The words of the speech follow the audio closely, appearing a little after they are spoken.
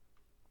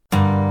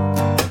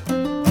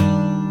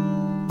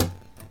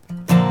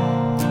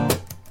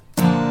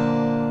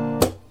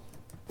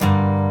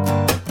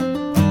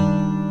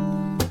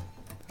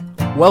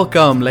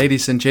Welcome,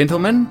 ladies and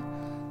gentlemen.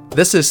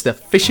 This is the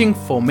Fishing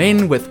for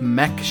Men with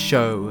Mac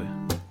show.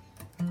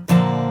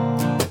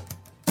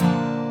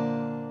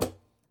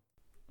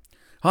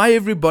 Hi,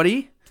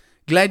 everybody.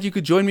 Glad you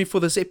could join me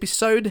for this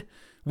episode.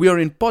 We are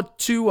in part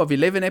 2 of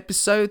 11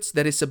 episodes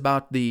that is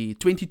about the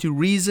 22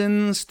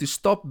 reasons to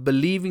stop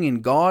believing in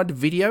God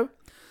video.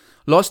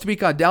 Last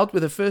week I dealt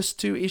with the first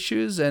 2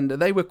 issues and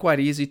they were quite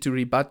easy to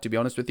rebut, to be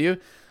honest with you.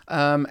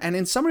 And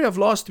in summary of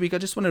last week, I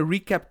just want to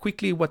recap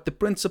quickly what the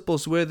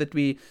principles were that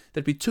we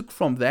took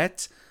from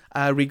that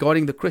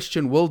regarding the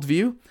Christian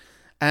worldview.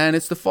 And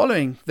it's the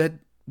following, that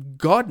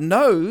God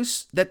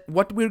knows that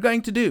what we're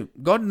going to do.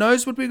 God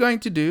knows what we're going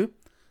to do,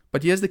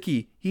 but here's the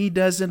key. He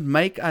doesn't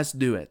make us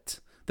do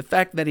it. The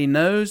fact that He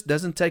knows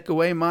doesn't take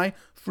away my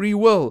free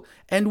will.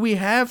 And we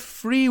have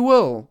free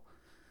will.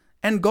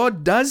 And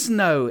God does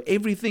know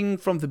everything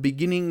from the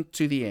beginning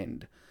to the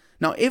end.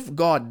 Now, if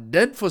God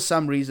did for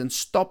some reason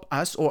stop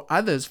us or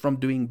others from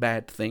doing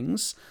bad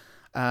things,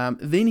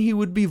 then He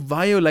would be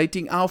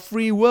violating our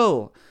free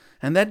will.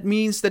 And that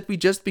means that we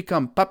just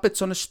become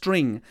puppets on a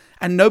string.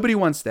 And nobody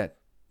wants that.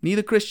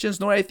 Neither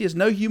Christians nor atheists,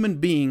 no human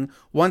being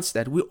wants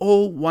that. We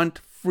all want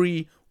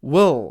free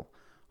will.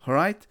 All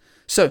right?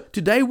 So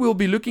today we'll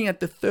be looking at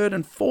the third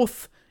and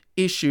fourth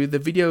issue the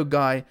video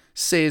guy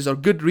says are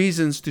good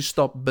reasons to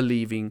stop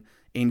believing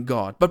in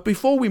God. But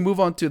before we move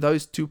on to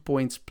those 2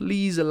 points,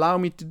 please allow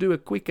me to do a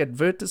quick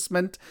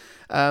advertisement.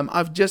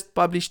 I've just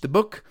published a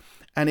book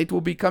and it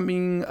will be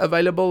coming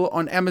available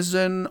on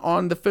Amazon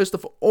on the 1st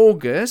of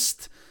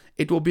August.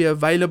 It will be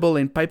available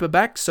in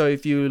paperback, so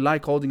if you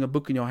like holding a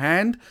book in your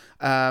hand,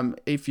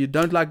 if you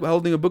don't like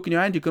holding a book in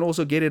your hand, you can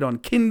also get it on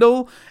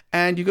Kindle,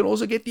 and you can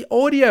also get the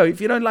audio.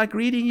 If you don't like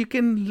reading, you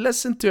can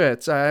listen to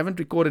it. So I haven't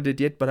recorded it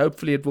yet, but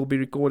hopefully it will be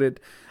recorded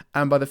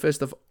by the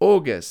 1st of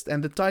August.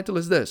 And the title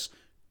is this: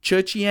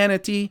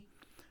 Churchianity,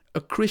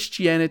 a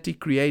Christianity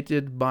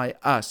created by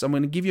us. I'm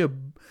going to give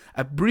you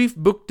a brief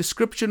book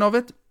description of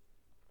it.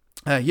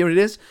 Here it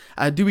is.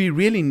 Do we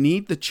really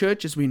need the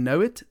church as we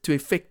know it to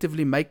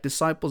effectively make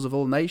disciples of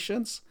all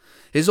nations?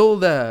 Is all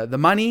the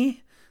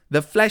money,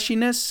 the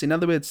flashiness, in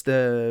other words,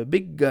 the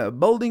big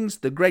buildings,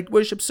 the great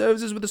worship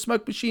services with the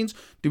smoke machines,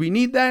 do we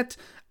need that?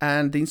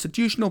 And the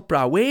institutional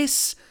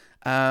prowess,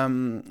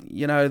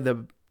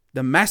 the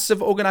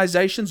massive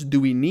organizations, do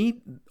we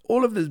need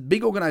all of the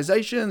big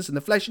organizations and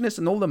the flashiness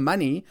and all the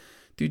money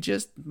to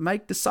just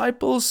make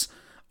disciples?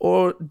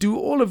 Or do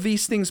all of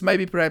these things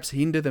maybe perhaps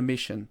hinder the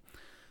mission?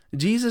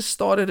 Jesus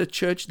started a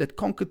church that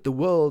conquered the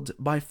world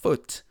by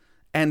foot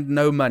and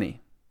no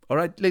money. All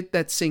right, let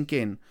that sink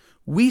in.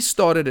 We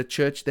started a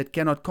church that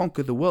cannot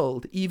conquer the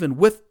world, even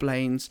with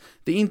planes,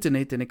 the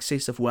internet, and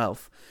excessive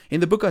wealth.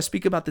 In the book, I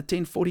speak about the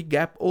 1040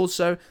 gap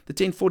also. The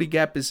 1040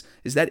 gap is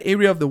that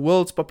area of the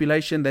world's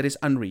population that is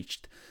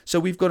unreached. So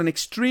we've got an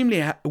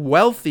extremely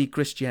wealthy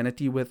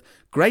Christianity with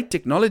great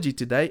technology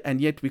today,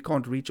 and yet we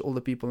can't reach all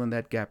the people in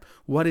that gap.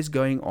 What is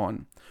going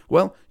on?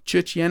 Well,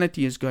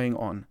 churchianity is going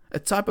on. A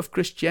type of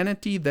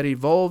Christianity that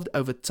evolved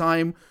over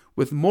time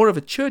with more of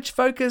a church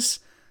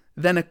focus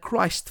than a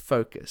Christ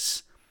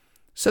focus.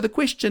 So the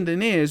question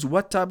then is,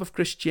 what type of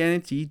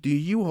Christianity do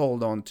you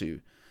hold on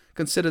to?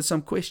 Consider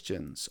some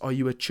questions. Are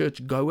you a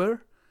church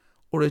goer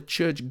or a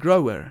church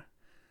grower?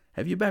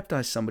 Have you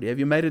baptized somebody? Have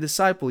you made a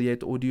disciple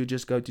yet, or do you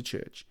just go to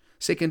church?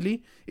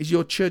 Secondly, is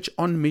your church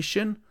on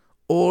mission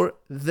or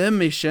the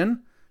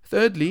mission?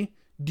 Thirdly,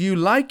 do you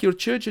like your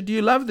church or do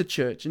you love the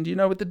church? And do you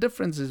know what the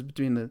difference is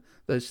between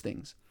those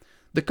things?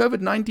 The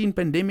COVID-19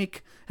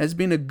 pandemic has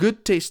been a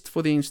good test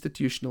for the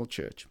institutional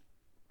church.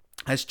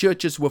 As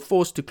churches were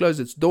forced to close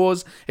its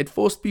doors, it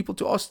forced people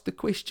to ask the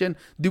question,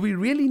 do we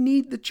really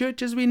need the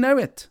church as we know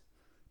it?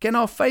 Can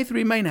our faith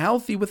remain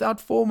healthy without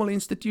formal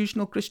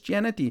institutional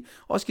Christianity?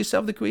 Ask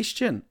yourself the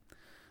question.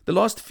 The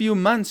last few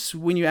months,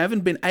 when you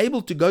haven't been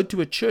able to go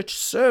to a church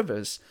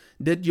service,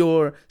 did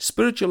your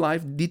spiritual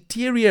life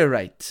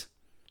deteriorate?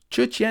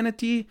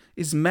 Churchianity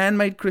is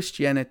man-made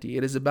Christianity.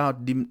 It is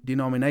about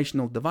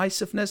denominational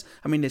divisiveness.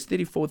 I mean, there's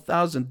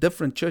 34,000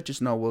 different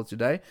churches in our world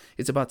today.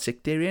 It's about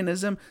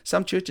sectarianism.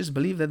 Some churches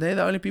believe that they're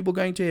the only people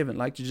going to heaven,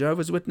 like the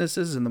Jehovah's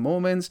Witnesses and the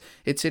Mormons,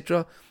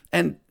 etc.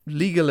 And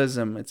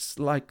legalism. It's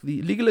like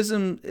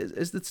legalism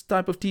is this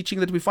type of teaching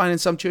that we find in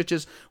some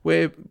churches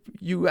where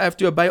you have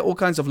to obey all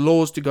kinds of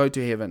laws to go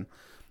to heaven.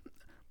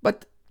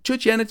 But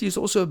churchianity is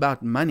also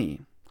about money.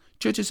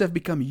 Churches have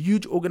become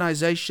huge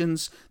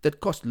organizations that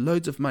cost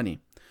loads of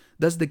money.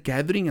 Does the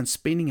gathering and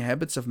spending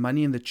habits of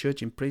money in the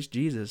church impress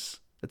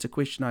Jesus? That's a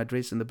question I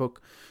address in the book.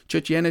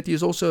 Churchianity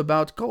is also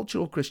about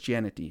cultural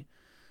Christianity.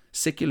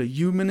 Secular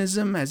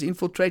humanism has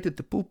infiltrated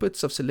the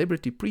pulpits of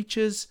celebrity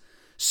preachers.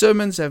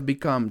 Sermons have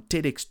become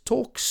TEDx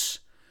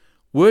talks.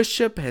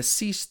 Worship has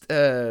ceased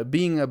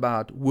being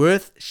about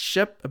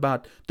worthship,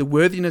 about the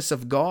worthiness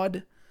of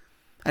God.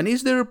 And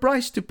is there a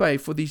price to pay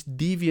for these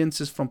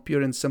deviances from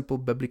pure and simple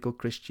biblical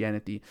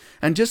Christianity?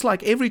 And just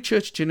like every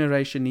church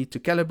generation needs to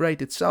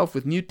calibrate itself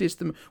with the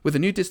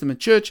New Testament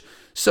church,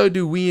 so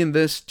do we in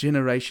this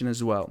generation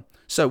as well.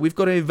 So we've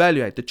got to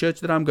evaluate the church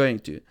that I'm going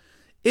to.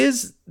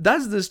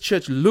 Does this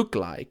church look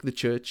like the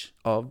church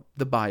of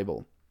the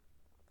Bible?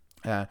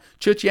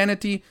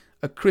 Churchianity,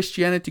 a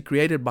Christianity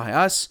created by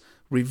us,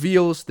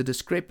 reveals the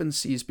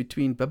discrepancies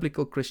between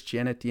biblical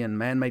Christianity and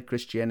man-made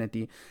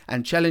Christianity,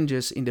 and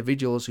challenges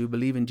individuals who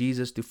believe in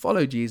Jesus to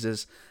follow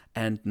Jesus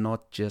and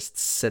not just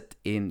sit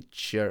in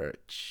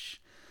church.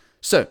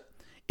 So,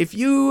 if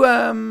you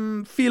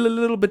feel a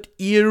little bit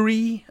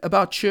eerie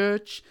about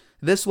church,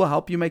 this will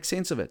help you make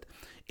sense of it.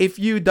 If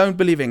you don't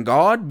believe in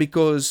God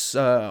because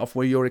of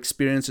your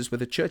experiences with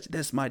the church,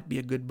 this might be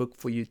a good book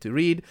for you to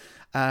read.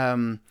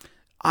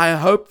 I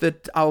hope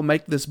that I'll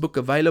make this book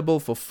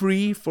available for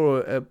free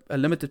for a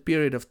limited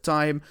period of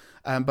time,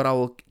 but I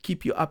will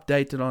keep you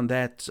updated on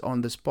that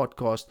on this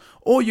podcast.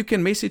 Or you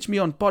can message me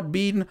on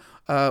Podbean,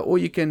 or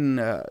you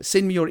can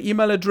send me your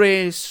email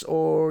address,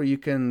 or you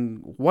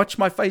can watch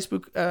my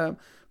Facebook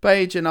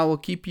page, and I will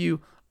keep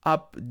you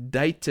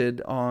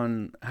updated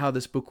on how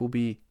this book will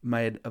be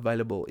made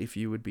available if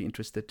you would be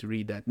interested to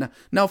read that.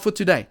 Now for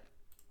today,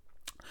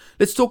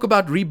 let's talk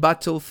about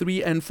rebuttal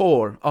 3 and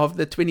 4 of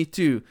the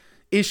 22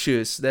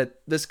 issues that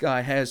this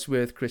guy has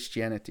with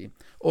Christianity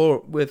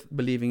or with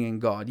believing in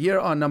God. Here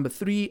are number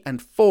 3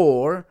 and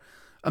 4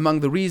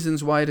 among the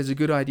reasons why it is a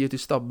good idea to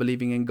stop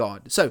believing in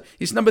God. So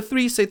his number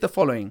 3 said the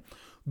following: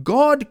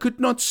 God could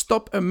not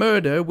stop a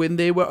murder when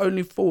there were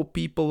only 4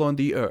 people on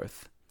the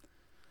earth.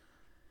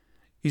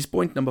 His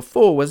point number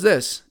 4 was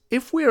this: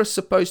 if we are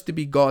supposed to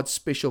be God's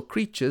special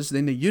creatures,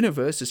 then the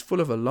universe is full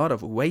of a lot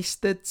of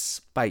wasted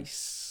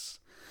space.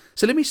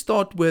 So let me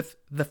start with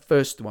the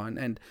first one,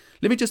 and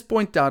let me just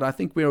point out, I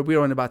think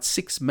we're on about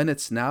 6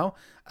 minutes now.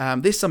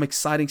 There's some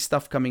exciting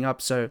stuff coming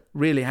up, so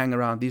really hang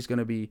around. These are going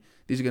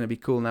to be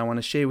cool. And I want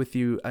to share with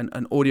you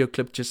an audio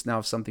clip just now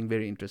of something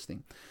very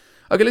interesting.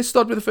 Okay, let's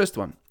start with the first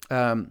one.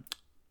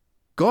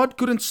 God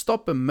couldn't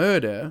stop a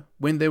murder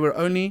when there were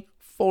only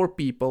 4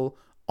 people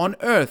on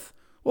earth.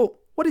 Well,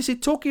 what is he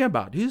talking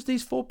about? Who's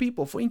these 4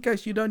 people? For in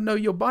case you don't know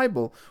your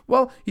Bible.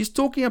 Well, he's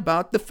talking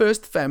about the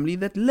first family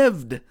that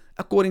lived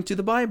according to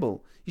the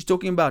Bible. He's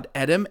talking about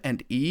Adam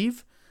and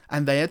Eve,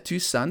 and they had 2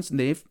 sons, and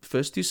their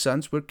first 2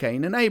 sons were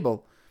Cain and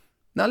Abel.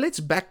 Now let's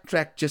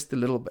backtrack just a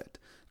little bit.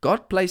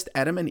 God placed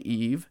Adam and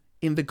Eve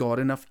in the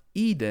Garden of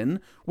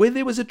Eden, where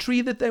there was a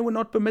tree that they were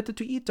not permitted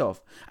to eat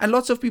of. And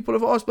lots of people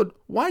have asked, but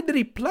why did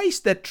he place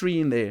that tree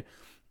in there?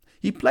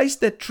 He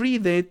placed that tree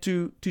there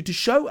to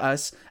show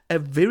us a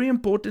very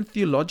important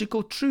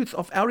theological truth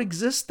of our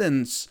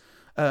existence,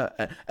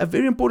 a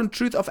very important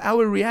truth of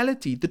our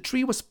reality. The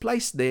tree was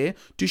placed there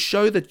to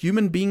show that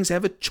human beings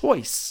have a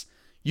choice.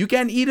 You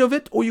can eat of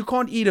it or you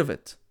can't eat of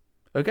it.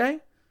 Okay?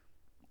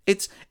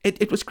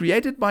 It was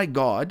created by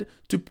God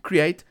to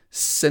create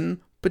sin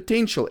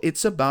potential.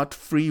 It's about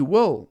free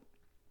will.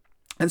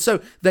 And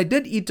so they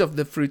did eat of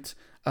the fruit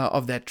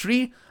of that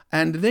tree.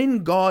 And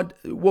then God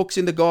walks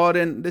in the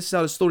garden. This is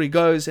how the story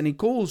goes. And he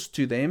calls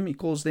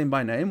them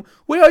by name.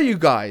 Where are you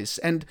guys?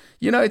 And,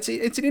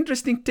 it's an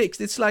interesting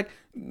text. It's like,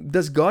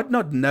 does God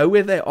not know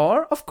where they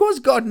are? Of course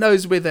God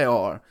knows where they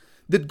are.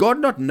 Did God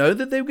not know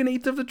that they were going to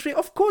eat of the tree?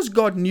 Of course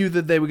God knew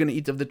that they were going to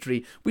eat of the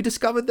tree. We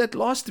discovered that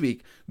last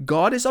week.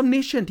 God is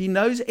omniscient. He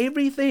knows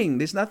everything.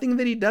 There's nothing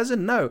that he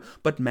doesn't know.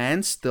 But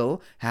man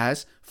still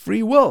has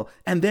free will.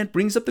 And that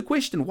brings up the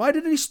question, why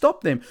didn't he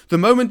stop them? The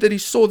moment that he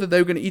saw that they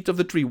were going to eat of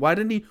the tree, why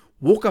didn't he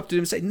walk up to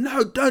them and say,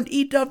 no, don't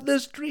eat of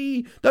this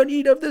tree. Don't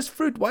eat of this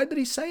fruit. Why did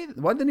he say that?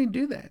 Why didn't he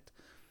do that?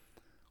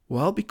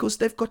 Well, because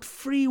they've got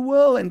free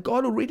will, and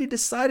God already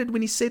decided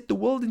when he set the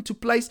world into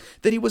place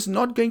that he was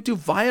not going to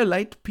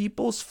violate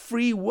people's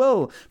free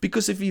will,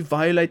 because if he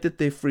violated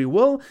their free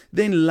will,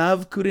 then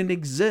love couldn't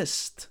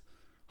exist.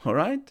 All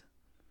right?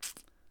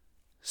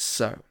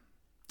 So,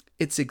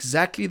 it's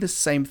exactly the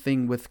same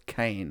thing with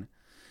Cain.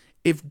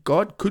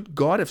 Could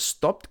God have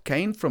stopped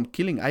Cain from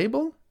killing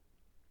Abel?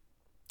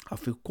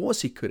 Of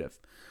course he could have.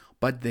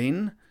 But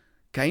then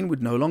Cain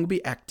would no longer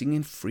be acting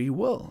in free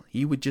will.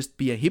 He would just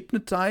be a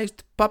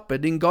hypnotized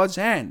puppet in God's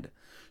hand.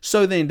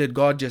 So then, did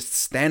God just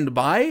stand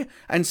by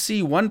and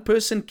see one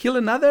person kill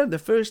another, the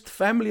first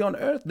family on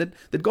earth?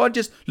 Did God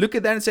just look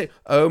at that and say,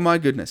 oh my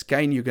goodness,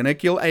 Cain, you're going to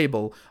kill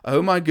Abel.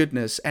 Oh my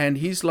goodness. And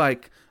he's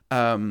like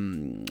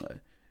challenged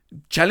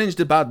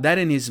about that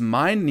in his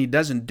mind, and he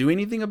doesn't do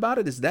anything about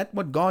it? Is that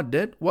what God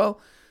did? Well,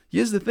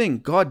 here's the thing.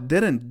 God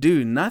didn't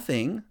do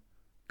nothing.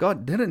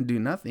 God didn't do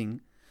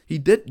nothing. He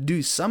did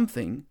do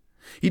something.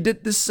 He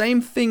did the same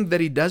thing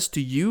that he does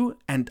to you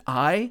and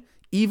I,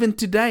 even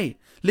today.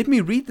 Let me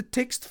read the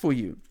text for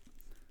you.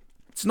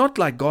 It's not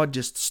like God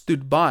just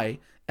stood by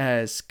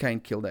as Cain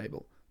killed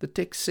Abel. The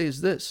text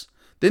says this.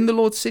 Then the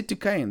Lord said to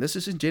Cain, this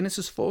is in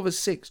Genesis 4 verse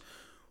 6,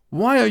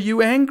 why are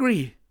you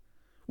angry?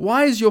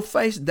 Why is your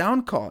face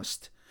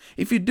downcast?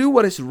 If you do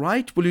what is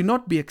right, will you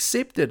not be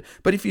accepted?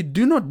 But if you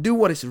do not do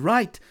what is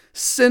right,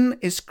 sin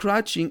is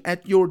crouching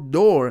at your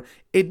door.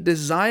 It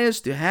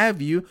desires to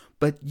have you,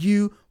 but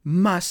you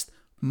must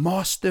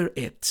master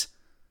it.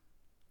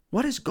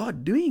 What is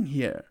God doing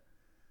here?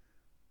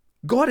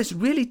 God is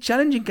really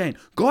challenging Cain.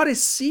 God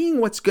is seeing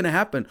what's going to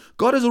happen.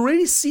 God has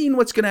already seen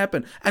what's going to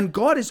happen. And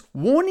God is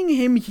warning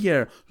him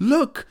here.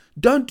 Look,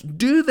 don't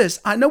do this.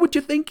 I know what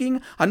you're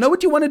thinking. I know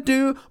what you want to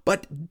do,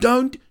 but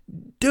don't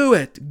do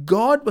it.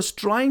 God was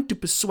trying to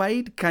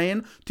persuade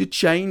Cain to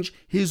change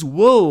his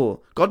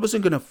will. God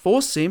wasn't going to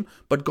force him,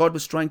 but God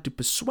was trying to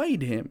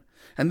persuade him.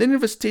 And then in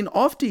verse 10,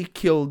 after he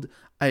killed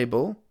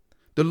Abel,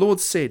 the Lord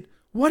said,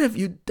 "What have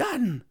you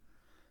done?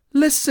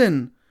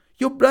 Listen,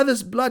 your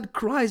brother's blood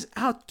cries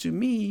out to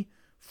me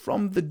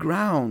from the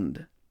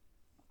ground."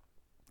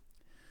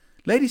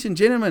 Ladies and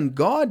gentlemen,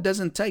 God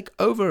doesn't take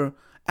over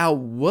our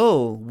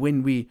will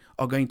when we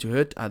are going to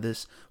hurt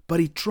others, but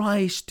He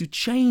tries to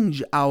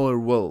change our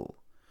will.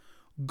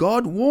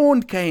 God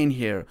warned Cain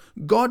here.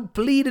 God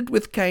pleaded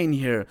with Cain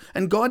here.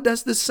 And God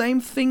does the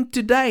same thing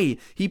today.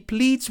 He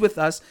pleads with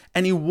us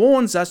and He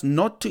warns us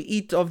not to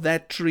eat of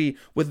that tree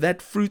with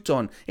that fruit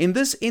on. In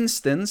this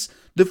instance,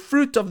 the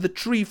fruit of the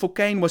tree for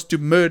Cain was to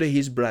murder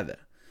his brother.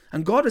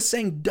 And God is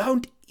saying,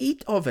 don't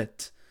eat of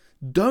it.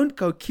 Don't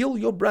go kill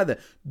your brother.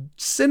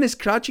 Sin is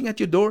crouching at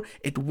your door.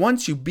 It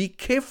wants you. Be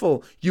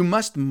careful. You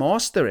must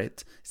master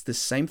it. It's the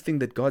same thing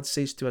that God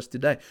says to us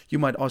today. You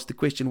might ask the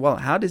question, well,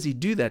 how does He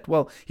do that?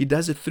 Well, He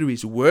does it through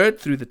His Word,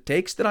 through the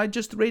text that I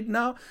just read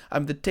now.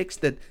 The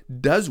text that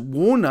does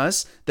warn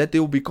us that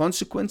there will be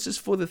consequences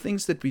for the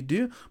things that we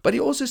do. But He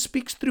also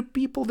speaks through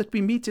people that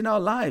we meet in our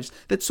lives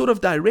that sort of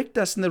direct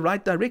us in the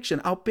right direction.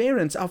 Our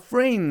parents, our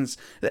friends,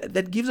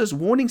 that gives us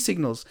warning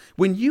signals.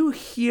 When you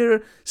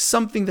hear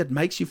something that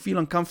makes you feel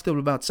uncomfortable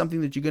about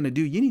something that you're going to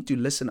do, you need to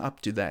listen up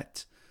to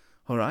that.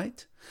 All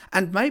right?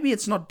 And maybe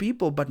it's not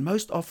people, but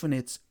most often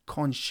it's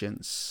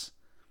conscience.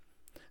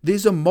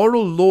 There's a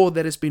moral law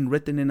that has been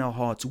written in our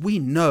hearts. We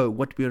know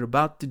what we're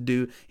about to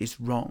do is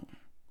wrong.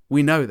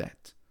 We know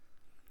that.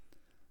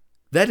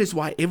 That is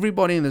why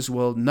everybody in this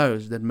world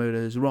knows that murder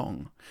is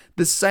wrong.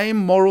 The same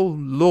moral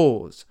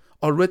laws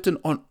are written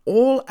on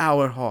all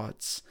our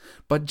hearts.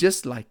 But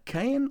just like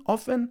Cain,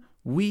 often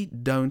we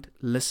don't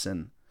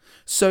listen.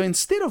 So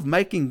instead of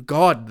making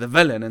God the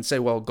villain and say,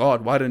 well,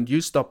 God, why don't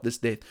you stop this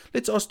death?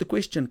 Let's ask the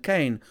question,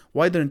 Cain,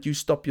 why don't you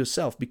stop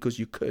yourself? Because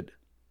you could.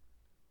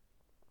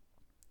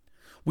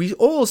 We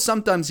all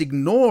sometimes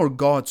ignore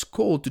God's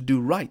call to do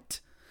right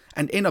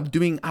and end up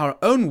doing our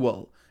own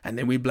will. And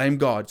then we blame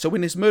God. So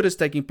when there's murders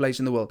taking place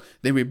in the world,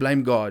 then we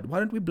blame God. Why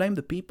don't we blame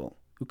the people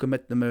who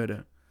commit the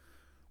murder?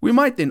 We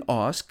might then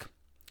ask,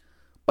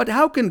 but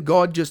how can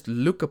God just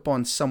look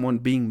upon someone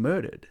being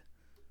murdered?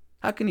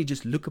 How can He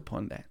just look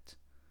upon that?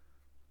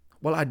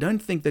 Well, I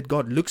don't think that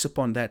God looks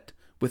upon that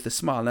with a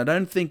smile. I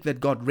don't think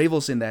that God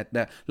revels in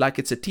that, like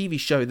it's a TV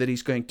show that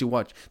He's going to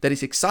watch, that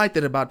He's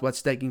excited about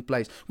what's taking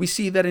place. We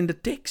see that in the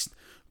text.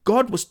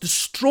 God was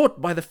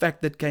distraught by the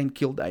fact that Cain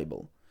killed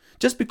Abel.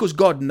 Just because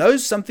God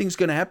knows something's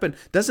going to happen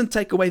doesn't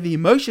take away the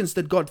emotions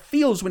that God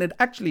feels when it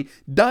actually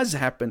does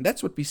happen.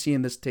 That's what we see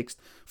in this text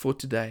for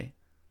today.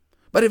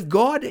 But if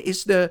God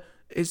is the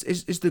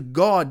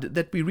God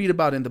that we read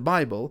about in the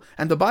Bible,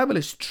 and the Bible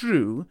is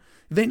true,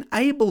 then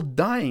Abel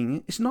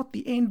dying is not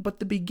the end, but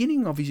the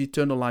beginning of his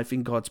eternal life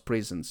in God's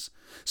presence.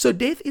 So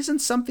death isn't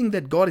something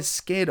that God is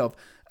scared of,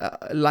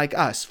 like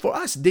us. For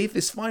us, death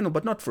is final,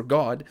 but not for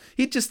God.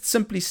 He just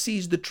simply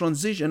sees the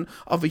transition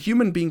of a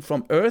human being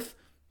from earth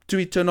to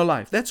eternal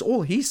life. That's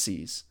all He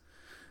sees.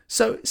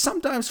 So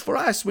sometimes for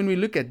us, when we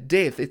look at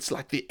death, it's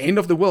like the end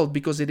of the world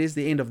because it is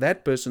the end of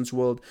that person's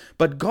world.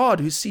 But God,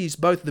 who sees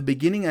both the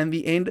beginning and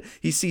the end,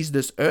 He sees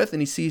this earth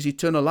and He sees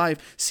eternal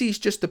life, sees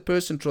just a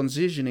person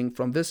transitioning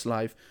from this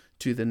life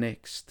to the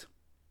next.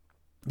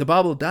 The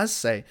Bible does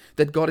say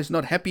that God is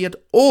not happy at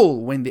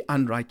all when the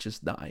unrighteous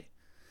die.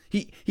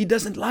 He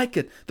doesn't like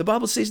it. The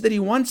Bible says that He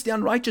wants the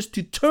unrighteous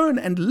to turn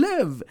and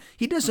live.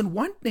 He doesn't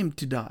want them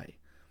to die.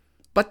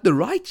 But the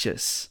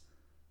righteous,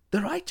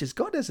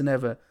 God doesn't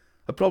have a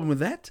problem with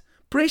that.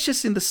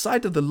 Precious in the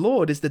sight of the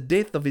Lord is the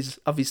death of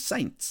his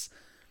saints.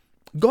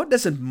 God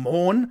doesn't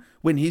mourn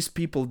when His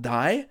people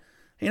die.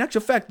 In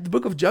actual fact, the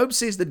book of Job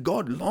says that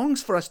God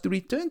longs for us to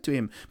return to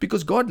Him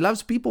because God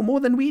loves people more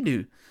than we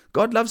do.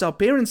 God loves our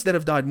parents that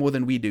have died more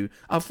than we do,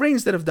 our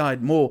friends that have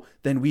died more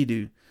than we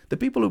do. The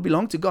people who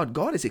belong to God,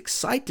 God is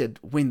excited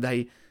when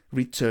they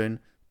return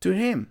to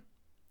Him.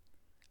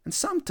 And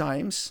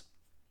sometimes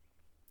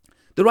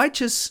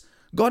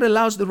God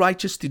allows the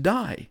righteous to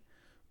die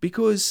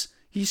because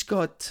He's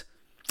got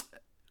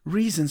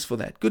reasons for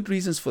that, good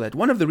reasons for that.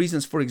 One of the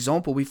reasons, for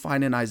example, we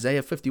find in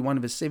Isaiah 51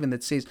 verse 7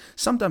 that says,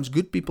 sometimes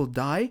good people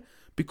die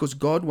because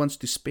God wants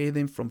to spare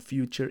them from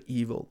future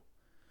evil.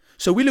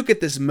 So we look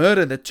at this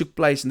murder that took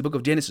place in the book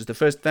of Genesis, the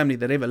first family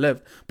that ever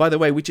lived, by the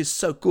way, which is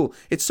so cool.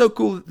 It's so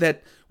cool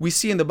that we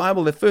see in the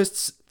Bible the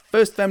first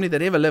family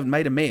that ever lived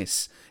made a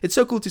mess. It's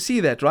so cool to see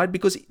that, right?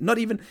 Because not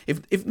even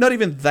if not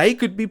even they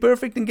could be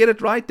perfect and get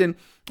it right, then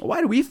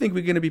why do we think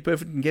we're going to be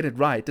perfect and get it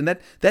right? And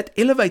that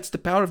elevates the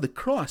power of the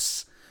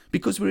cross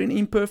because we're an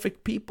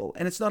imperfect people.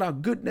 And it's not our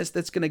goodness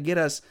that's going to get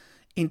us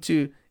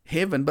into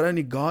heaven, but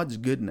only God's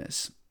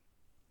goodness.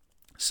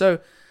 So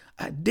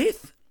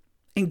death,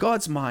 in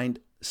God's mind,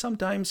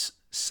 sometimes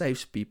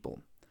saves people.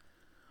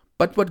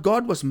 But what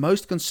God was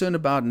most concerned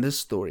about in this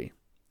story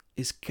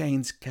is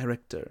Cain's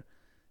character,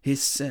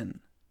 his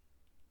sin.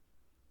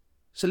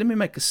 So let me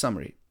make a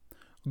summary.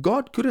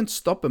 God couldn't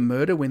stop a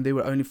murder when there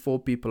were only 4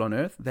 people on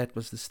earth. That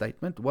was the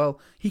statement. Well,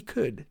 he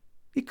could.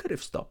 He could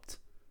have stopped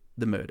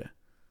the murder.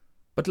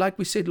 But like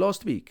we said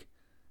last week,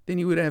 then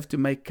he would have to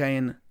make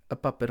Cain a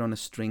puppet on a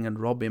string and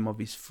rob him of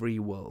his free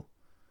will.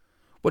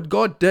 What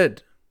God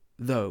did,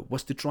 though,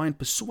 was to try and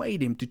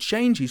persuade him to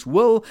change his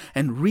will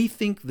and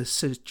rethink the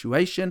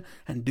situation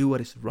and do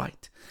what is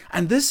right.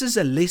 And this is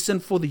a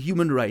lesson for the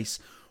human race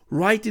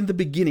right in the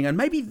beginning. And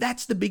maybe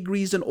that's the big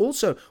reason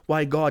also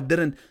why God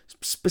didn't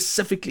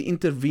specifically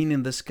intervene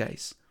in this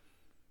case.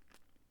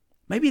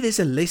 Maybe there's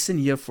a lesson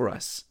here for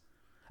us.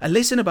 A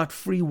lesson about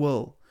free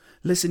will.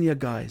 Listen here,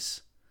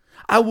 guys.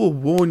 I will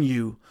warn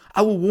you.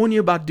 I will warn you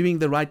about doing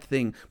the right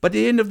thing. But at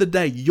the end of the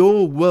day,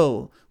 your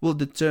will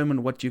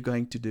determine what you're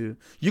going to do.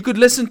 You could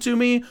listen to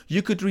me,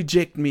 you could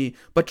reject me.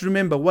 But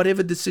remember,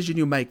 whatever decision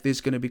you make, there's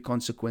going to be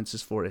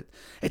consequences for it.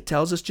 It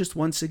tells us just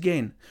once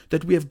again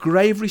that we have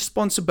grave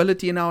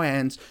responsibility in our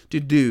hands to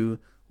do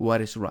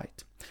what is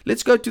right.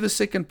 Let's go to the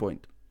second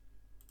point.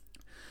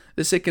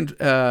 The second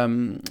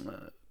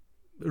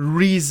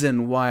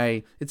reason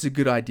why it's a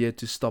good idea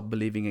to stop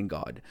believing in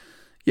God.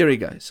 Here he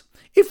goes.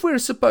 If we're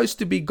supposed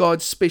to be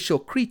God's special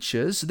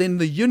creatures, then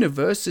the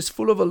universe is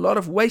full of a lot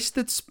of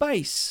wasted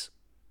space.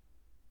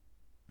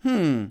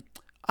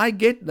 I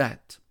get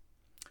that.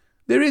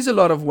 There is a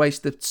lot of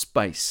wasted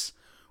space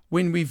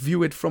when we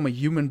view it from a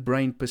human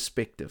brain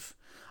perspective.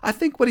 I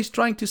think what he's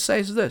trying to say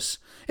is this.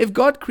 If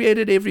God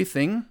created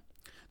everything,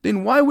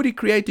 then why would he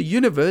create a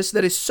universe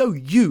that is so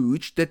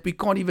huge that we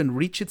can't even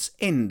reach its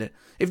end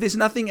if there's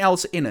nothing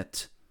else in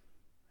it?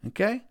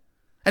 Okay?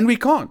 And we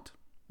can't.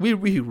 We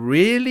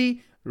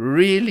really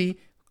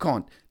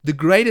can't. The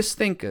greatest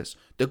thinkers,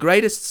 the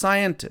greatest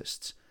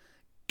scientists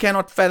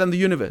cannot fathom the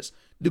universe.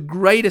 The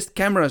greatest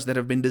cameras that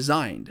have been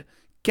designed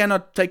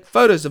cannot take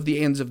photos of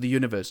the ends of the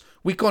universe.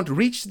 We can't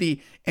reach the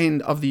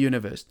end of the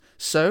universe.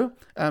 So,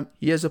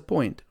 here's a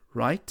point,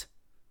 right?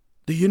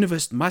 The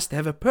universe must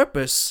have a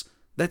purpose.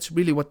 That's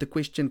really what the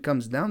question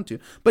comes down to.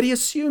 But he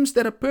assumes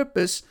that a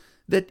purpose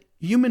that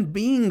human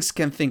beings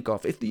can think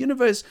of. If the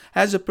universe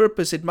has a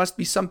purpose, it must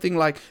be something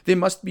like there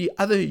must be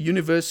other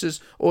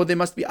universes or there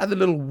must be other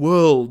little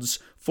worlds,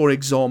 for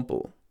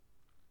example.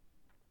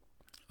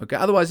 Okay,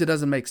 otherwise it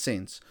doesn't make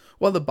sense.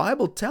 Well, the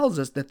Bible tells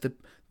us that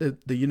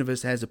the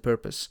universe has a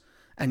purpose.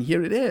 And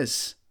here it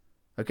is.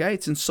 Okay,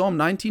 it's in Psalm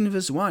 19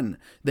 verse 1.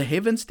 The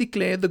heavens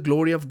declare the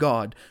glory of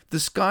God. The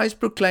skies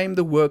proclaim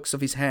the works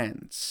of his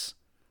hands.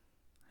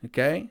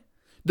 Okay?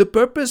 The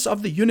purpose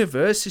of the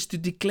universe is to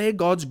declare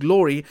God's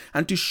glory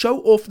and to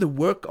show off the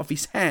work of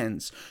his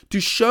hands, to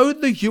show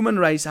the human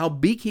race how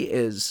big he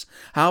is,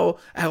 how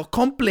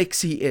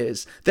complex he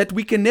is, that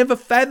we can never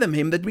fathom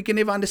him, that we can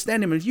never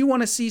understand him. And if you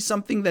want to see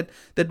something that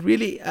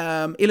really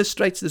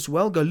illustrates this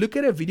well, go look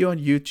at a video on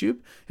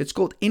YouTube. It's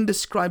called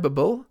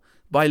Indescribable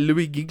by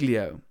Louis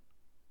Giglio.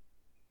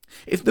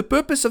 If the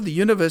purpose of the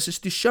universe is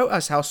to show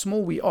us how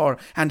small we are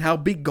and how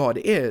big God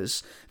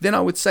is, then I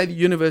would say the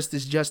universe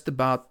is just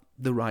about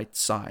the right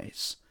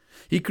size.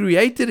 He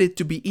created it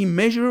to be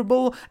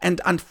immeasurable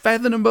and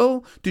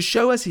unfathomable, to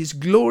show us his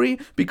glory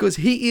because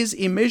he is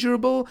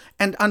immeasurable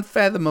and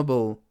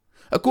unfathomable.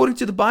 According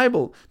to the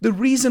Bible, the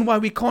reason why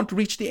we can't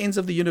reach the ends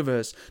of the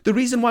universe, the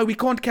reason why we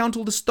can't count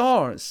all the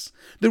stars,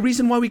 the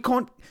reason why we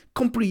can't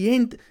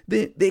comprehend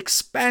the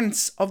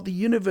expanse of the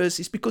universe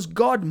is because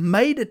God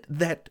made it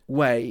that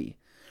way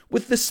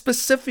with the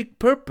specific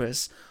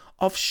purpose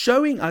of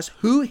showing us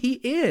who he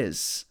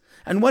is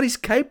and what he's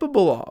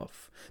capable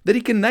of. That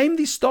he can name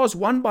these stars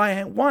one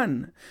by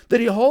one.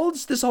 That he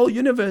holds this whole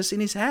universe in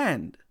his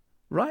hand.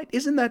 Right?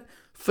 Isn't that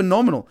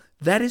phenomenal?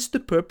 That is the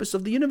purpose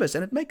of the universe.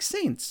 And it makes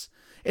sense.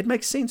 It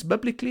makes sense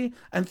biblically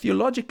and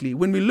theologically.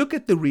 When we look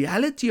at the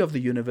reality of the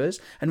universe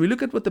and we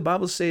look at what the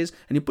Bible says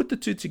and you put the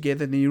two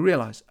together, then you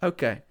realize,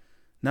 okay,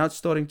 now it's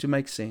starting to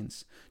make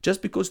sense.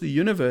 Just because the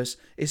universe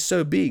is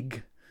so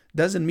big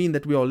doesn't mean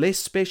that we are less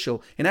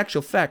special. In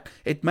actual fact,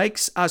 it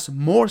makes us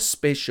more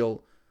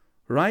special.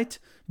 Right?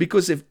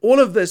 Because if all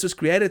of this was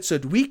created so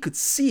that we could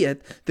see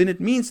it, then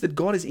it means that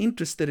God is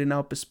interested in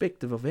our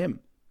perspective of him.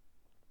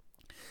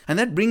 And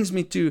that brings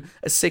me to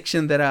a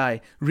section that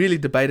I really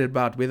debated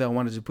about whether I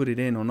wanted to put it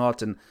in or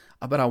not,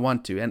 but I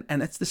want to.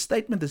 And it's the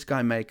statement this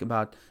guy makes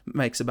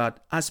about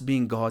us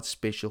being God's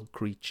special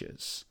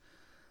creatures.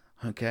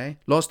 Okay?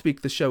 Last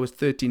week the show was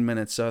 13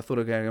 minutes, so I thought,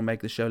 okay, I'm going to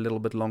make the show a little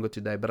bit longer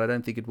today, but I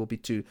don't think it will be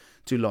too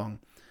long.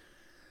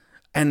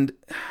 And,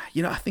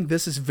 I think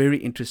this is very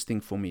interesting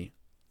for me.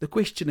 The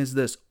question is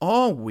this,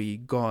 are we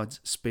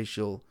God's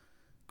special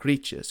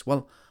creatures?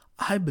 Well,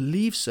 I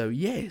believe so,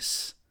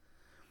 yes.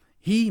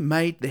 He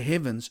made the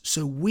heavens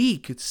so we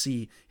could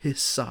see his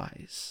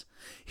size.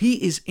 He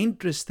is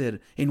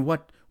interested in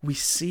what we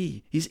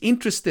see. He's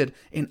interested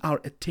in our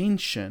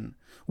attention.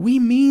 We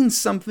mean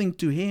something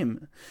to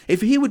him.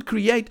 If he would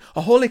create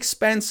a whole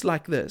expanse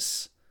like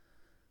this,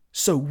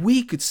 so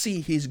we could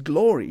see His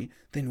glory,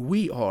 then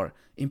we are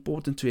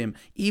important to Him.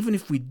 Even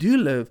if we do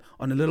live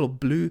on a little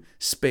blue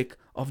speck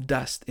of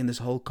dust in this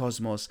whole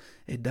cosmos,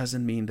 it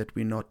doesn't mean that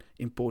we're not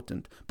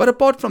important. But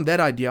apart from that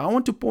idea, I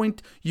want to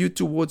point you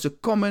towards a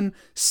common,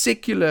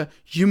 secular,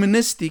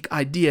 humanistic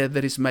idea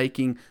that is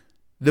making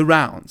the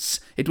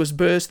rounds. It was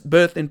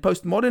birthed in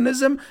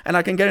postmodernism, and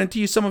I can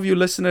guarantee you, some of you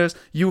listeners,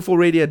 you've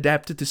already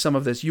adapted to some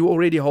of this. You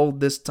already hold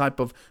this type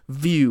of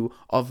view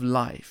of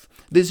life.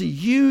 There's a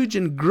huge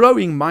and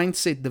growing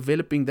mindset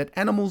developing that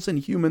animals and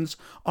humans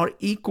are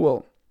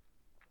equal.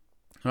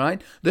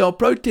 Right? There are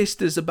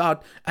protesters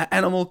about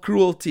animal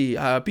cruelty.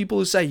 People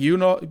who say,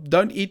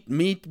 don't eat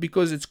meat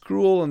because it's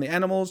cruel on the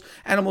animals.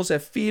 Animals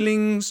have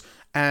feelings,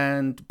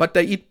 but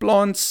they eat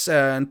plants,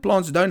 and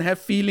plants don't have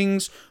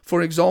feelings.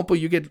 For example,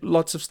 you get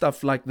lots of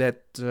stuff like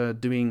that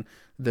doing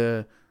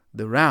the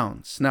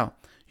rounds. Now,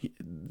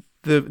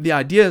 the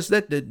idea is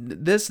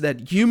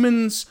that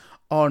humans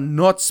are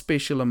not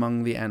special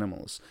among the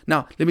animals.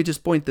 Now, let me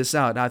just point this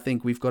out. I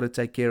think we've got to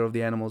take care of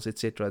the animals,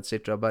 etc.,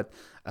 etc. But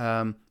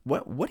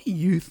what do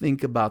you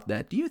think about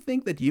that? Do you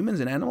think that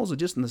humans and animals are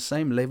just on the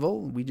same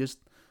level?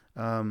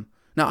 Now,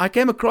 I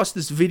came across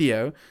this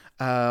video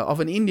of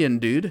an Indian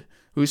dude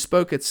who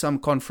spoke at some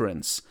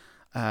conference.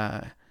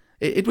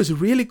 It was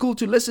really cool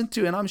to listen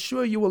to, and I'm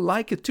sure you will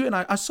like it too. And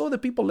I saw the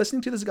people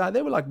listening to this guy,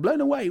 they were like blown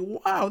away.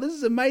 Wow, this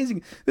is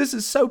amazing. This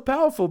is so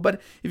powerful.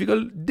 But if you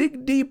go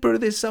dig deeper,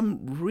 there's some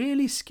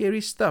really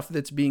scary stuff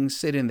that's being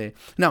said in there.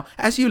 Now,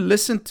 as you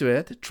listen to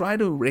it, try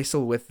to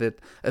wrestle with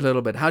it a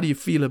little bit. How do you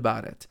feel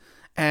about it?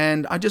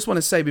 And I just want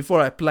to say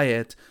before I play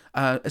it,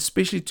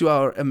 especially to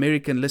our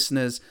American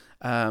listeners,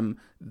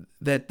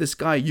 that this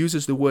guy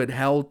uses the word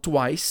hell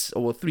twice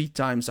or 3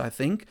 times, I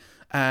think.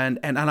 And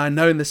I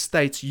know in the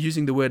States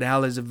using the word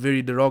hell is a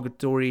very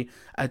derogatory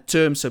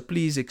term, so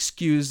please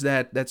excuse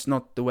that. That's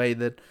not the way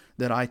that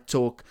I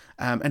talk.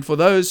 And for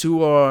those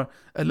who are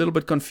a little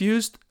bit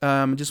confused,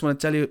 I just want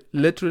to tell you,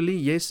 literally,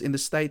 yes, in the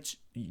States,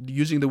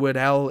 using the word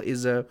hell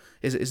is a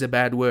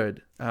bad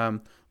word.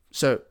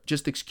 So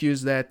just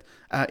excuse that.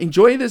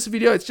 Enjoy this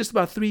video. It's just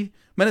about 3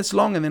 minutes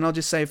long, and then I'll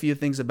just say a few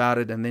things about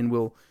it, and then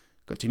we'll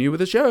continue with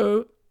the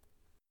show.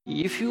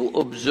 If you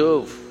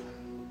observe,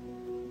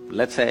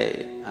 let's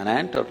say an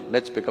ant, or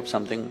let's pick up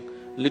something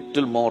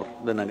little more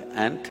than an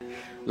ant,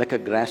 like a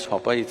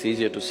grasshopper, it's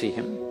easier to see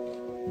him.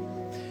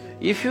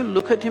 If you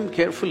look at him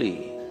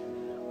carefully,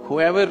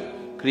 whoever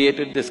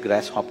created this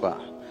grasshopper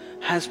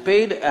has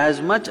paid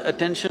as much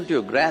attention to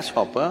a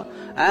grasshopper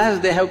as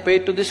they have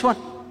paid to this one.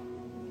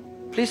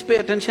 Please pay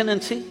attention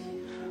and see.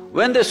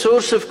 When the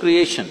source of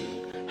creation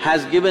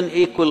has given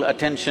equal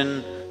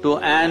attention to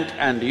ant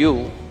and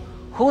you,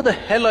 who the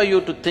hell are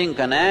you to think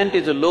an ant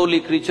is a lowly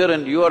creature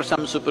and you are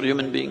some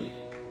superhuman being?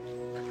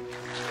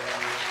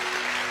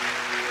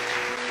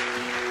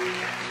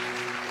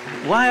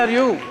 Why are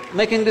you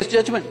making this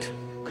judgment?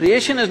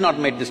 Creation has not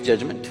made this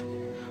judgment.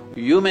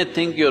 You may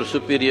think you're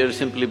superior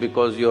simply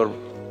because you're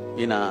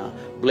in a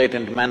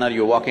blatant manner,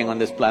 you're walking on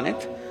this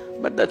planet,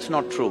 but that's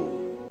not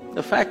true.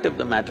 The fact of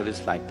the matter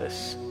is like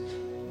this.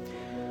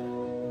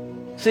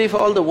 See, if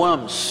all the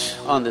worms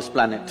on this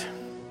planet,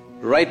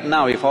 right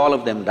now if all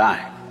of them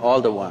die, all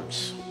the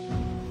worms,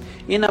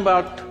 in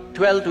about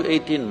 12 to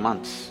 18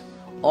 months,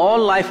 all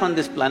life on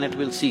this planet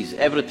will cease,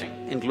 everything,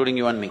 including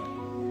you and me.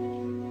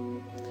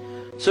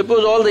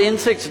 Suppose all the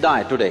insects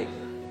die today,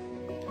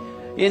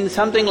 in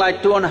something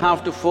like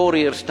 2.5 to 4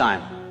 years'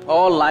 time,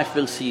 all life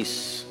will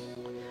cease.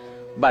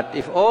 But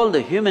if all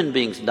the human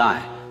beings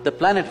die, the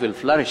planet will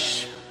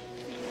flourish.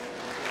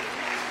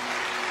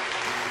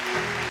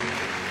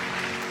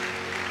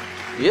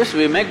 Yes,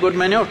 we make good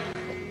manure.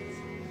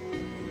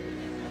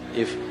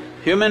 If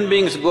human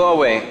beings go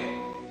away,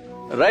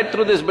 right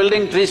through this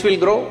building trees will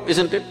grow,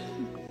 isn't it?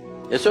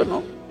 Yes or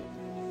no?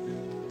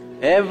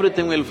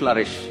 Everything will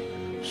flourish.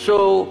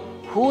 So,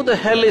 who the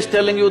hell is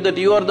telling you that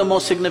you are the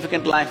most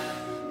significant life?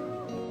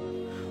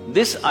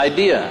 This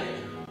idea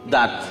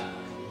that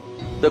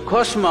the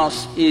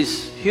cosmos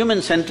is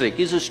human-centric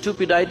is a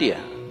stupid idea.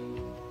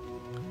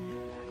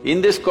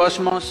 In this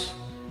cosmos,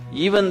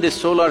 even this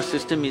solar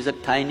system is a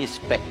tiny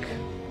speck.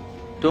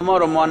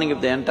 Tomorrow morning,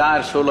 if the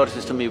entire solar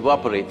system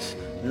evaporates,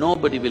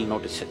 nobody will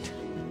notice it.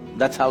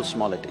 That's how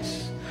small it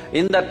is.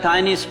 In that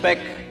tiny speck,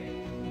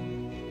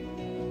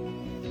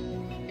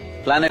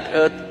 planet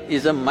Earth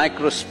is a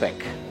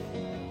microspeck.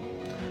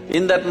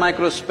 In that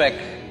microspeck,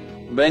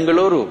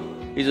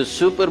 Bengaluru is a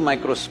super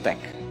microspeck.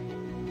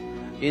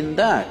 In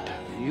that,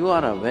 you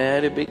are a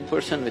very big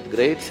person with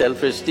great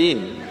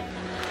self-esteem.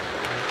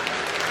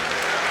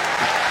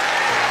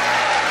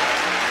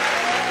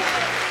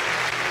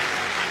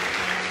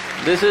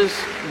 This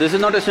is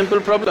not a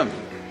simple problem.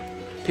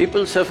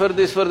 People suffer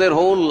this for their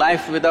whole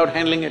life without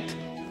handling it.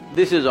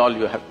 This is all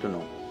you have to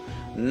know.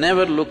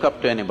 Never look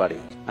up to anybody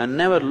and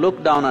never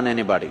look down on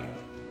anybody.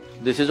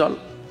 This is all.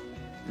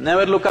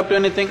 Never look up to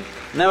anything,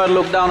 never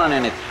look down on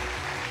anything.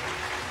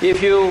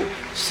 If you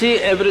see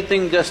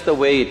everything just the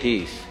way it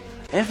is,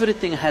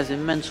 everything has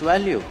immense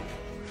value.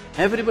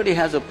 Everybody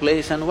has a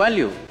place and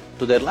value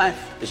to their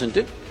life, isn't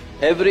it?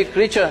 Every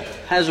creature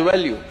has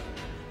value.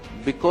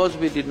 Because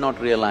we did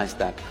not realize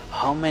that,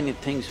 how many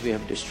things we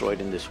have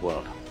destroyed in this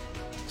world?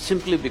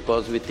 Simply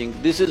because we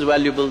think this is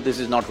valuable, this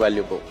is not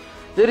valuable.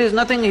 There is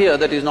nothing here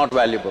that is not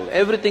valuable.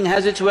 Everything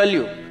has its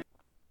value.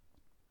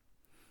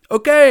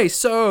 Okay,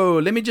 so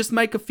let me just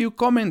make a few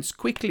comments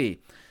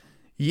quickly.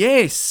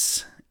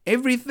 Yes,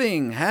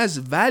 everything has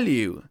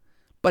value,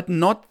 but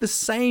not the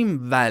same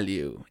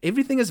value.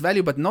 Everything has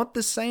value, but not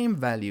the same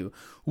value.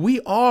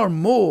 We are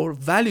more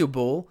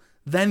valuable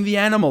than the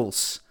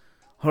animals.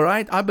 All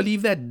right, I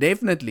believe that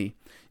definitely.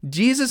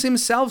 Jesus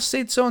himself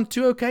said so on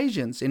 2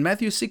 occasions, in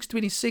Matthew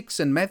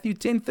 6:26 and Matthew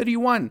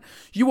 10:31.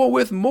 You are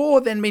worth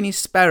more than many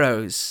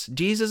sparrows.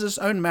 Jesus'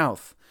 own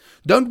mouth.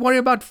 Don't worry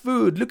about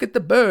food. Look at the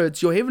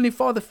birds. Your heavenly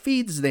Father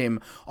feeds them.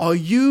 Are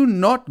you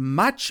not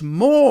much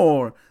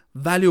more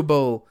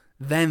valuable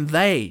than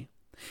they?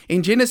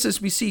 In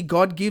Genesis, we see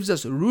God gives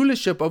us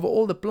rulership over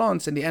all the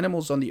plants and the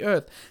animals on the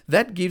earth.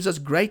 That gives us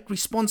great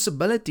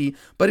responsibility,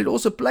 but it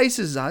also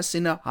places us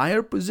in a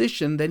higher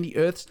position than the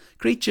earth's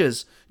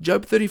creatures.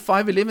 Job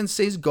 35:11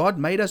 says God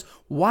made us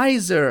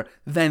wiser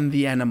than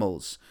the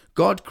animals.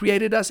 God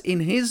created us in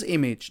His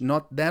image,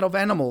 not that of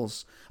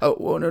animals.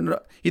 No.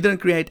 He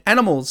didn't create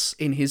animals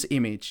in His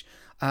image.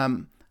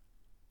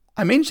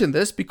 I mention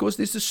this because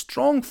there's a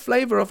strong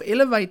flavor of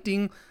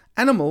elevating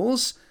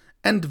animals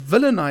and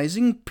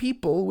villainizing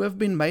people who have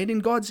been made in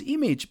God's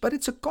image. But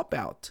it's a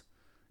cop-out.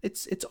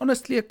 It's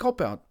honestly a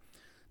cop-out.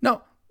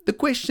 Now, the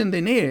question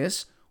then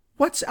is,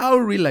 what's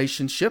our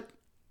relationship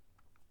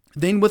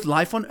then with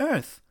life on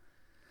earth?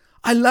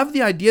 I love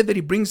the idea that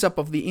he brings up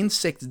of the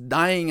insects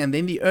dying and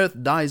then the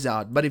earth dies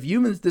out. But if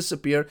humans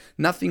disappear,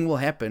 nothing will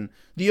happen.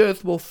 The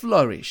earth will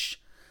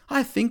flourish.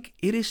 I think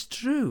it is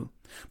true.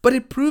 But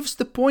it proves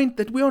the point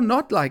that we are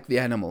not like the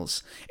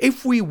animals.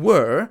 If we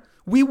were,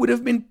 we would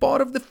have been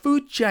part of the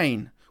food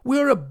chain. We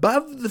are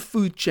above the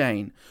food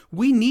chain.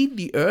 We need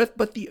the earth,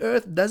 but the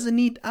earth doesn't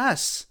need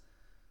us.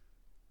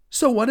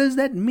 So what does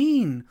that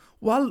mean?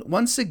 Well,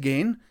 once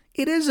again,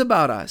 it is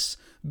about us.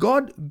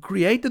 God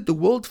created the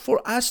world for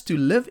us to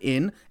live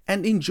in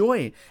and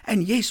enjoy.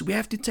 And yes, we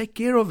have to take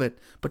care of it,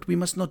 but we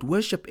must not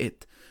worship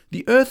it.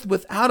 The earth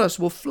without us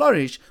will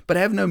flourish, but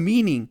have no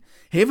meaning.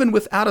 Heaven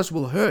without us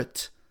will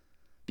hurt.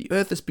 The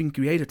earth has been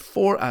created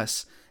for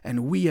us,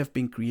 and we have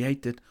been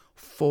created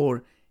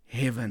for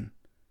heaven.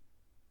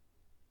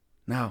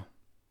 Now,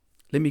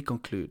 let me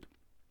conclude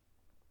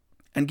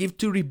and give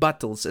 2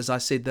 rebuttals, as I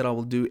said that I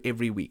will do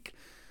every week.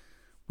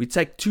 We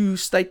take 2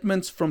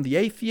 statements from the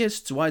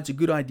atheists, why it's a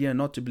good idea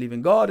not to believe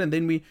in God, and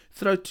then we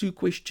throw 2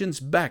 questions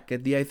back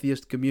at the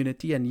atheist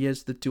community, and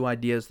here's the 2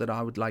 ideas that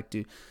I would like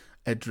to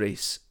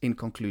address in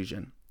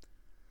conclusion.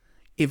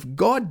 If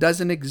God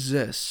doesn't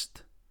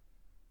exist,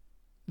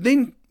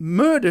 then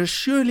murder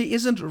surely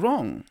isn't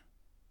wrong.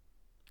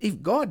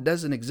 If God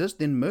doesn't exist,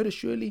 then murder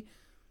surely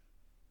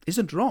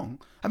isn't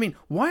wrong. I mean,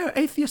 why are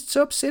atheists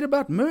so upset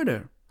about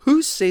murder?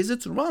 Who says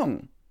it's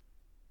wrong?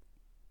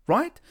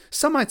 Right?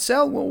 Some might say,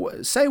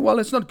 well,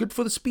 it's not good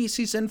for the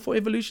species and for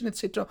evolution,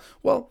 etc.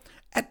 Well,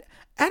 at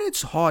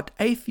its heart,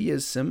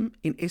 atheism,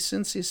 in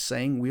essence, is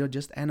saying we are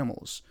just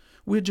animals.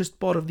 We're just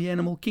part of the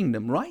animal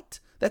kingdom, right?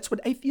 That's what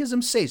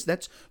atheism says.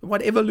 That's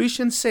what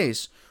evolution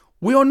says.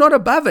 We are not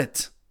above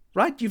it.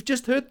 Right? You've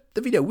just heard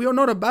the video. We are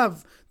not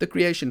above the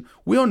creation.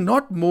 We are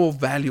not more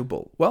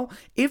valuable. Well,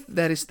 if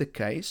that is the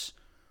case,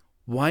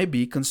 why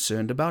be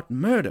concerned about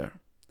murder?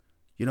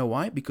 You know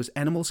why? Because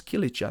animals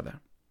kill each other.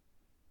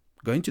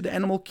 Going to the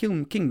animal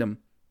kingdom,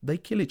 they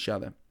kill each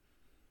other.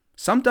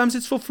 Sometimes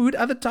it's for food,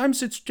 other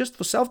times it's just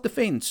for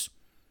self-defense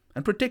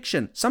and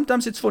protection.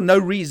 Sometimes it's for no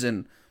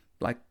reason,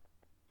 like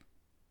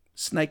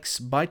snakes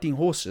biting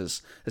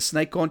horses. A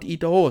snake can't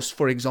eat a horse,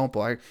 for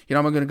example. I'm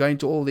going to go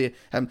into all the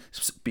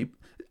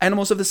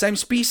animals of the same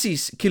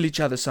species kill each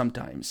other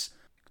sometimes.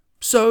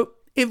 So,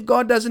 if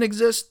God doesn't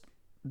exist,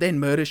 then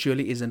murder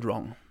surely isn't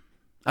wrong.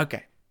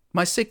 Okay,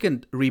 my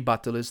second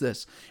rebuttal is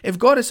this. If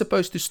God is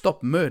supposed to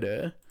stop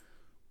murder,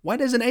 why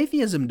doesn't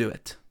atheism do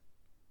it?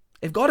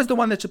 If God is the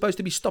one that's supposed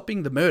to be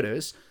stopping the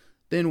murders,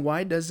 then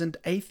why doesn't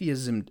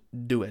atheism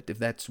do it, if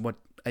that's what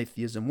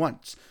atheism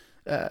wants?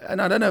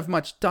 And I don't have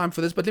much time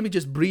for this, but let me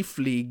just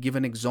briefly give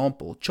an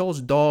example.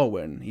 Charles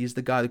Darwin, he's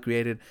the guy that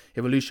created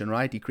evolution,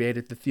 right? He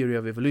created the theory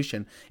of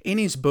evolution. In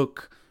his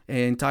book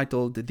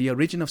entitled The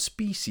Origin of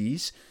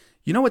Species,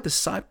 you know what the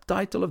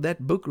subtitle of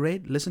that book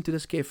read? Listen to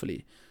this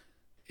carefully.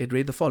 It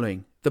read the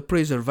following: The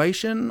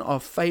Preservation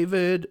of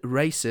Favored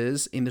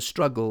Races in the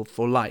Struggle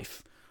for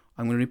Life.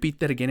 I'm going to repeat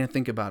that again and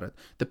think about it.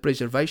 The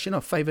preservation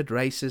of favored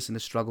races in the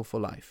struggle for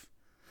life.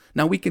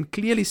 Now we can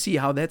clearly see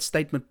how that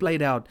statement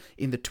played out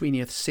in the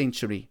 20th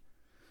century.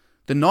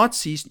 The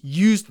Nazis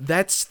used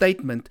that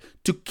statement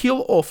to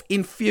kill off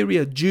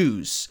inferior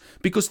Jews,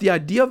 because the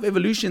idea of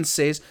evolution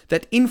says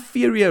that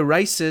inferior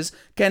races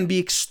can be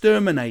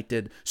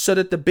exterminated so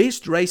that the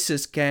best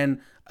races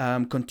can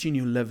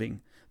continue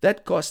living.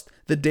 That cost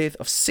the death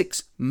of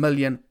 6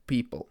 million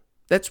people.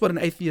 That's what an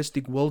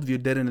atheistic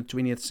worldview did in the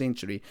 20th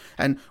century.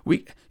 And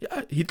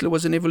Hitler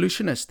was an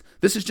evolutionist.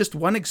 This is just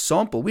one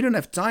example. We don't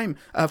have time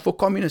for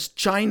communist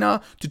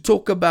China to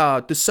talk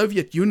about the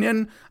Soviet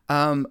Union.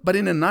 But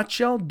in a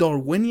nutshell,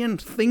 Darwinian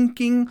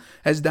thinking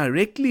has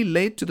directly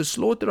led to the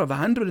slaughter of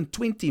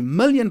 120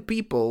 million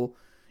people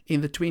in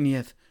the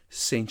 20th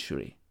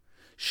century.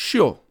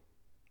 Sure,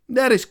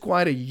 that is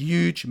quite a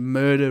huge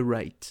murder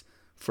rate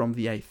from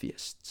the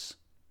atheists.